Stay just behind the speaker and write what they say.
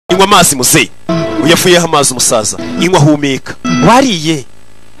inywa amazi muzehe uyafuyeho amazi umusaza inywa humeka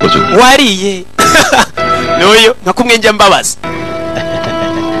wariye noyo nkakumwenge mbabaza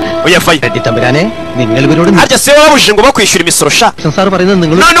uyafaye harya se wabujije ngo bakwishyura imisoro sha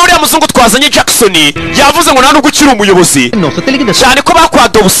none uriya muzungu twazanye Jackson yavuze ngo nta nubwo ukiri umuyobozi cyane ko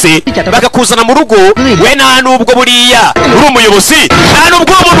bakwadobuse bagakuzana mu rugo we nta nubwo buriya uri umuyobozi nta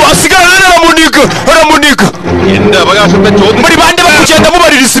nubwo uwo muntu asigarana aramuniga muri bande bakugenda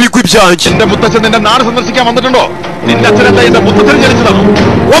mubaririza ibigwi byanjye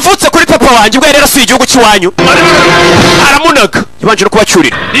wavutse kuri papa wanjye ubwo rero asuye igihugu cy'iwanyu aramunaga yabanje no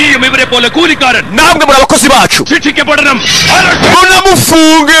kubacyurira namwe muri abakozi bacu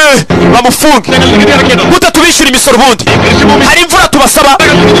munamufunge bamufunge mutatubishyura imisoro ubundi hari imvura tubasaba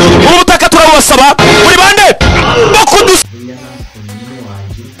ubutaka turabubasaba muri bande bakudusa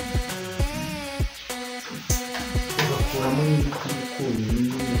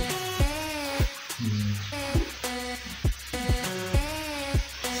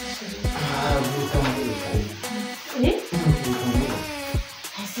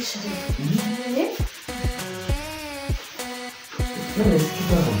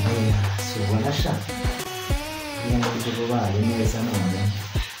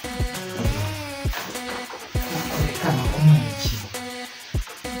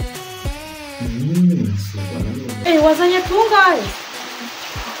wazanye tungahe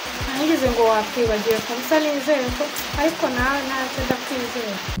ngize ngo wakwibagiwe kabisa nizere ko ariko nawe ntacyo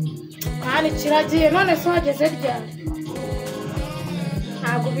ndakwizera kandi kiragiye none se wageze ryari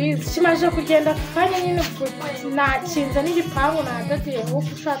ntabwo bizi kimaze kugenda kanya nyine nakinze n'igipangu nadadiye wowe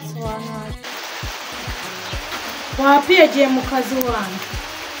ushatse wantaje wapiyagiye mu kazi wanjye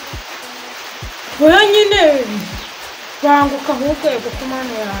wowe nyine banguka nk'urwego ku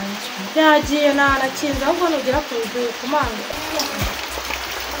mano yanjye byagiye nanakinze ahubwo nugera ku rugero ku mano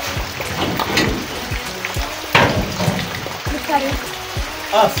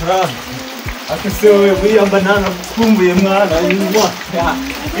Frank akise wewe wiyamba nana kumbuye mwana yimwa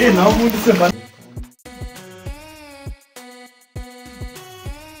naho ubundi se mba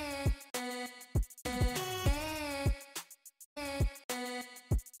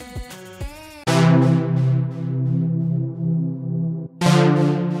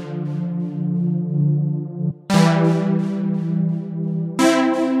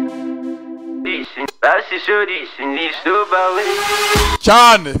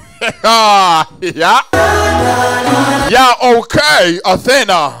cyane ya okay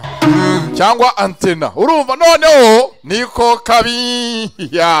Athena cyangwa antena urumva noneho niko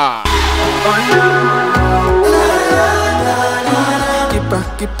kabiya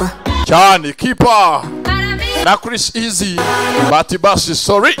cyane kipa na Chris Easy Batibasi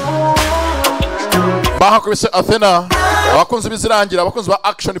sorry bahakubise Athena abakunzi bizirangira abakunzi ba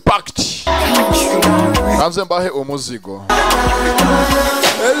action packed kanze mbahe umuzigo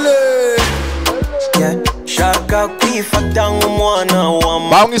shaka kwifata nk'umwana wa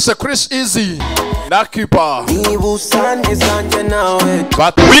bamwise Chris Easy na kipa ibusane zanje nawe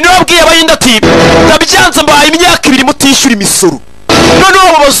wino wabwiye abayinda ati ndabyanze mbaye imyaka 2 mutishyura imisoro none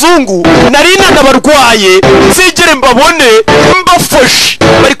abo bazungu narina ndabarwaye nzigere mbabone mbafashe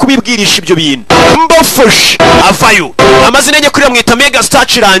bari kubibwirisha ibyo bintu mbafashe avayo amazina yenye kuri mwita Mega Star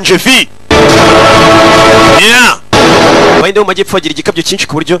Chiranje V wende mu majyepfo agira igikabyo cyinshi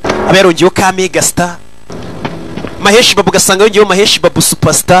ku buryo aba yarongeyeho ka Mega Star Maheshi Babu gasanga yongeyeho Maheshi Babu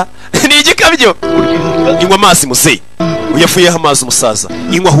Superstar ni igikabyo inywa amazi muzehe uyafuyeho amazi umusaza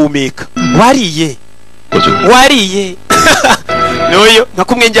inywa humeka wariye noyo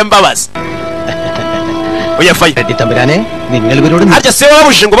nkakumwenge mbabaza uyafaye harya se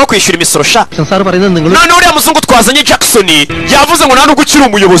wabujije ngo bakwishyura imisoro sha none uriya muzungu twazanye Jackson yavuze ngo nta nubwo ukiri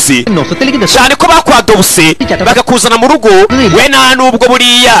umuyobozi cyane ko bakwadobuse bagakuzana mu rugo we nta nubwo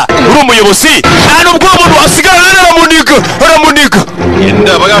buriya uri umuyobozi nta nubwo uwo muntu asigarana aramuniga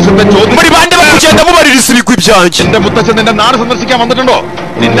muri bande bakugenda mubaririza ibigwi byanjye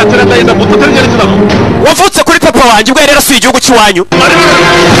wavutse kuri papa wanjye ubwo rero asuye igihugu cy'iwanyu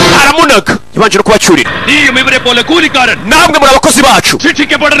aramunaga yabanje no kubacyurira namwe muri abakozi bacu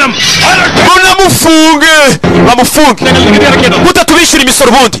munamufunge bamufunge mutatubishyura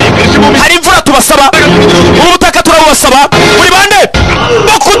imisoro ubundi hari imvura tubasaba ubutaka turabubasaba muri bande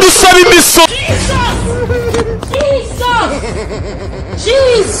bakudusaba imisoro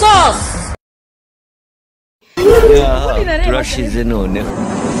turashize noneho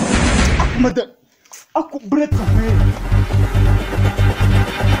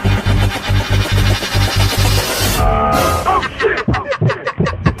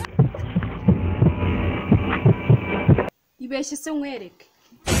ibeshye se nkwereke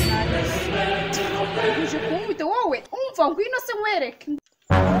uje kunkubita wowe umva ngwino se nkwereke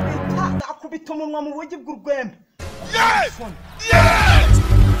akubita umunwa mu bugi bw'urwembe.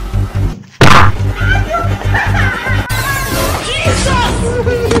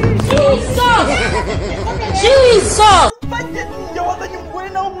 Jesus! Bageniye wazanye umugore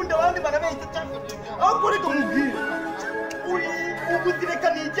nawe ubundi abandi barabeshya cyane. Aho kureka mubwire. Ugutireka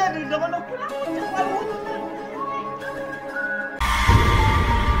nigendere ndabona ko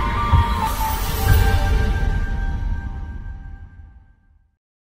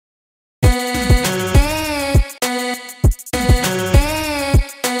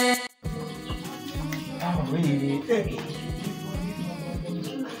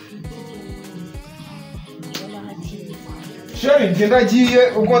Sheri, ndagiye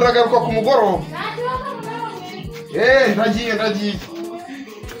ubwo ndagaruka ku mugoroba. Ndagiye.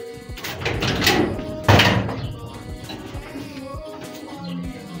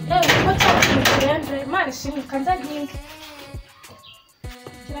 Ko cyangwa Imana ishimwe kanza ginge.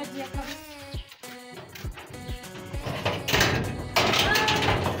 Kiragiye kabisa.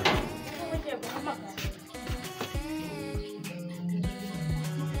 Ugiye guhamagara.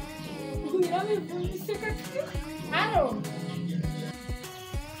 Ngirami vumbi kati. Halo.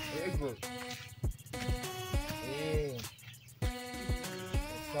 Yego.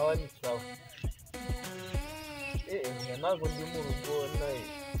 Sawa ni sawa. Ntabwo ndi mu rugo nawe.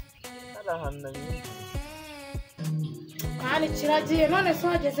 Arahana nyinshi. Kandi kiragiye none so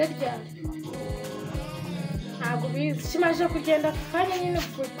wageze ryari? Ntabwo bizi kimaje kugenda kanya nyine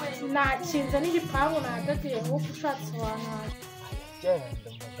nakinze n'igipangu nadagiye wowe ushatse wantu. Genda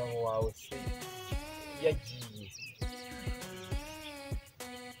umugabo wawe se yagiye.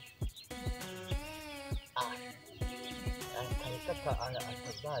 Akareka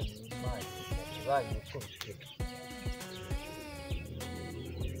atazanyima atazanyikubitira.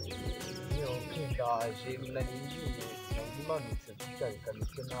 Ndaje nari ngiye imanutse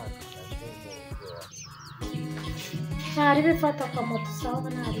byabikamike ntabwo nje mu rugo. Ntari bifata akamoto sawa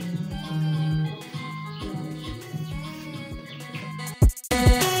ntari.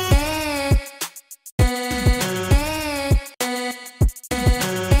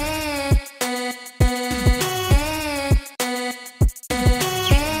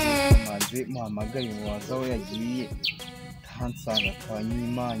 Maze muhamagaye mubaza aho yagiye kansanga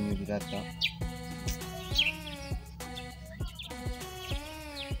akanyimanyurira da.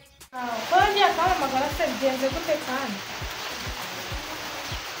 Kongera akahamagara se bigenze gute kandi?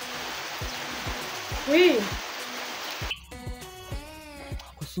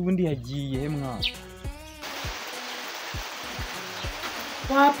 Gusa ubundi yagiye he mwana?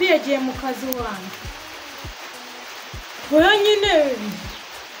 Wapi yagiye mu kazi wanjye? Oya nyine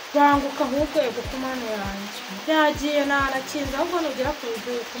banguka ahubwo yego ku mano yanjye. Yagiye nanakinze ahubwo nugera ku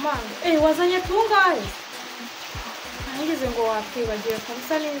rugo ku mano. Wazanye tungahe? Ngize ngo wakwibagiwe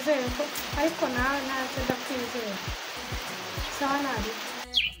kabisa nizeye ko ariko nawe ntacyo ndakwizera. Sawa nari.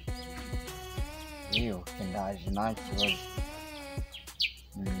 Iyo ndaje nta kibazo.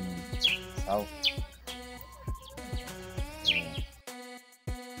 Sawa.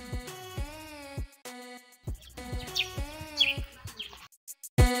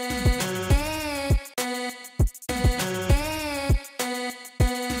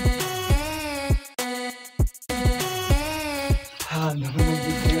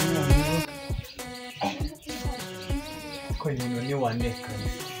 Waneka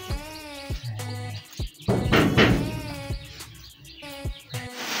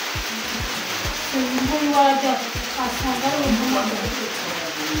nguyu wajya asanga ari umuhamagara.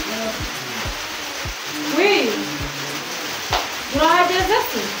 Urahageze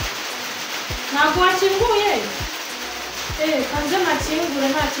se? Ntabwo wakinguye? Kanze nakingure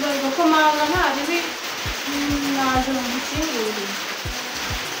nta kibazo ko manga nta ribi naje mu gukingurira.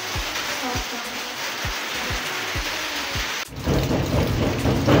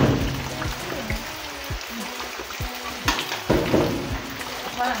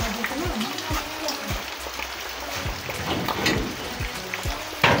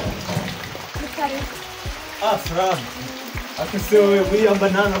 Fran. Akise wewe buriya mba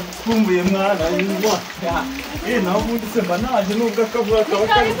nanakumbuye mwana nyuma. Naho ubundi se mba naje nubwo akavura kaba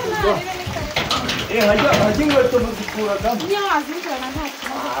kari kugwa. Hajya inkweto muzikuraga. Nyazindana nta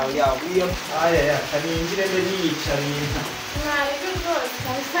kibazo. Buriya aya kaningire nde niyicarira. Ntabwo rwose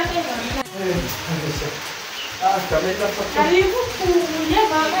kabisa neza. Kameza papa. Karibu kuye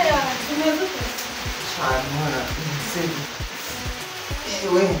baba yanjye kimeze uko. Cyane mwana.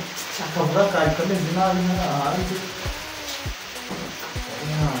 Ewe akavura kari kameze nabi hanze.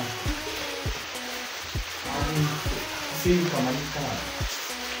 Sim, kamanika.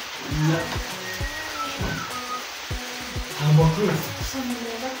 Amakuru.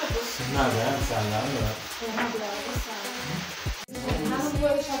 Ntabwo yansanga hano. ntabwo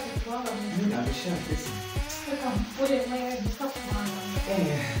bishaka kubaga. Nabishaka se. Reka mpure mwe bikakumanga.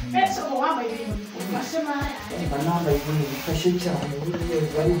 Ese wambaye ibintu bifashe Mba nambaye ibintu bifashe cyane buriya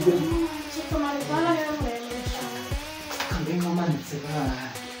bari byo. kikamara bana rero muremure cyane. Kambe nkamanitse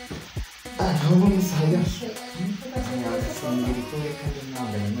ntabwo musaya. Singira ikore kandi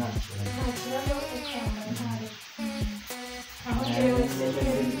nambaye ntacyo. Nta kibazo ukambara ntari. Aho rero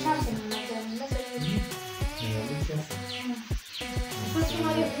nshatse munajyana ndetse Niyo gutyaza. ufashe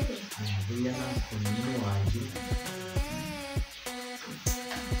mari ufite. Buriya ntabwo nyine wanjye.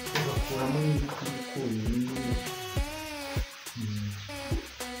 Ugakuramo n'ikuye n'indi.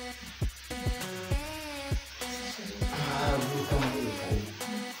 Guruka muri ukuri.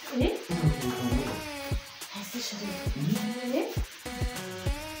 Guruka muri Ese shari.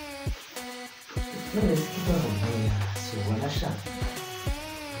 none se ikibazo nkaya si ubona sha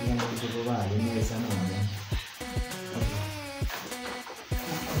niyo nabyo ubaye neza none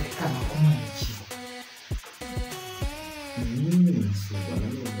reka nakumurikira si ubona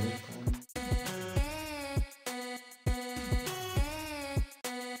neza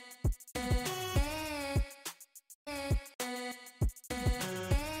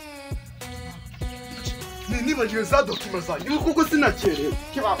nibagiwe za dokima zanjye kuko sinakerewe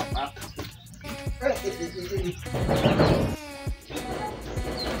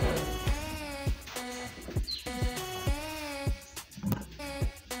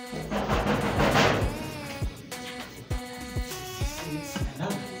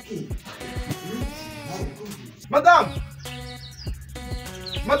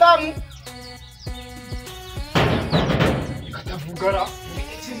madamu katavugara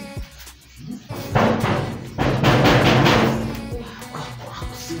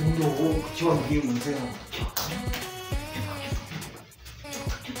kuki wabwiye umuze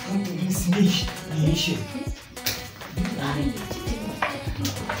nishe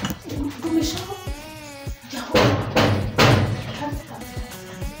gumishaho jyaho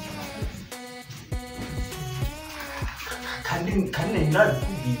kandi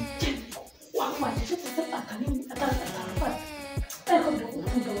nabikubwiye wakwandisha se akanini atafata ariko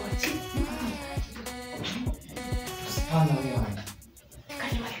ndakunda wacu hano yanjye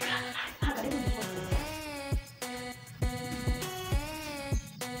kandi bari kana ntabwo ari mu gihugu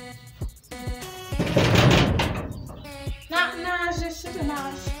naje shiri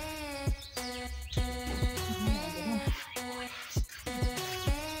naje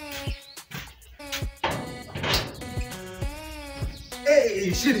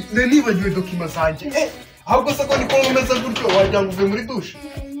shiri nibagiwe dokima zanjye ahubwo se ko niko umeze gutyo wagira ngo uvuye muri dushe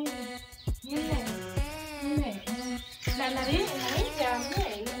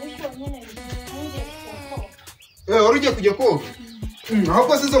wari ugiye kujya koga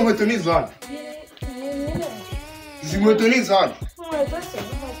ahubwo se izo nkweto ni izanjye izi nkweto ni izanjye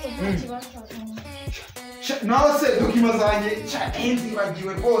nawe se dokima zanjye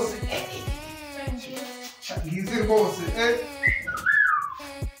nzibagiwe rwose ngizi rwose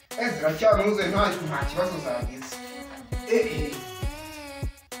ziracyanuze nta kibazo zagize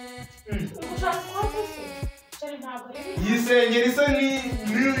iyi sengeri se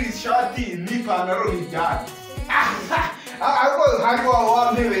n'ishati n'ipantaro n'ibyanjye ariko hari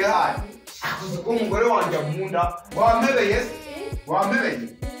wampebeye hari akuze ko umugore wanjye amunda wampebeye se wampebeye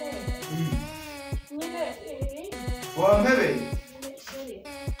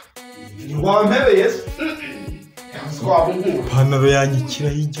wampebeye se ipantaro yanjye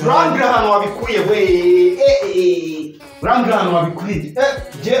ikirayijyanye urambwira ahantu wabikuye we urambwira ahantu wabikuye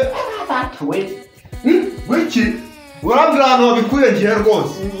je batawe wiki urambwira ahantu wabikuye ngiye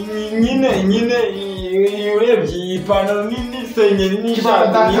rwose nyine urebye iyi pantaro n'isengeri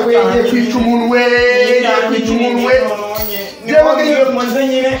n'ishati niwe kwica umuntu we kwica umuntu we niwambwiye muze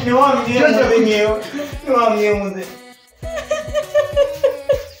nyine niwambwiye muze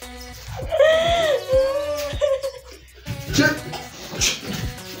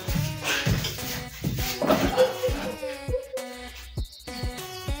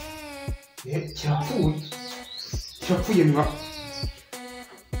kirapfuye mwa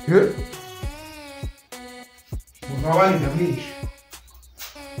mugabane ndamwishe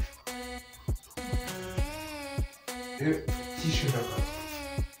kishe ndakaza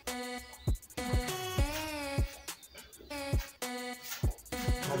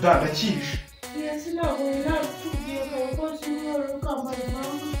madada kishe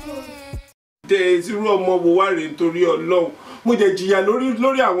irú ọmọ wo wá rèé nítorí Ọlọ́run mo jẹ jìyà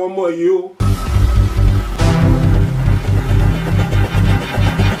lórí àwọn ọmọ yìí o.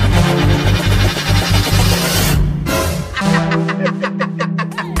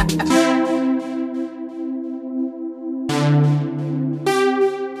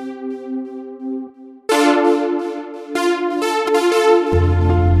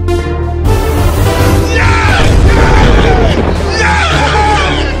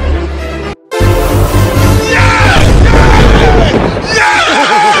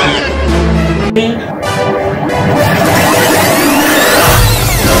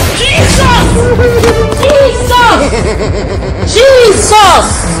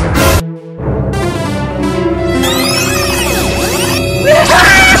 Jesus!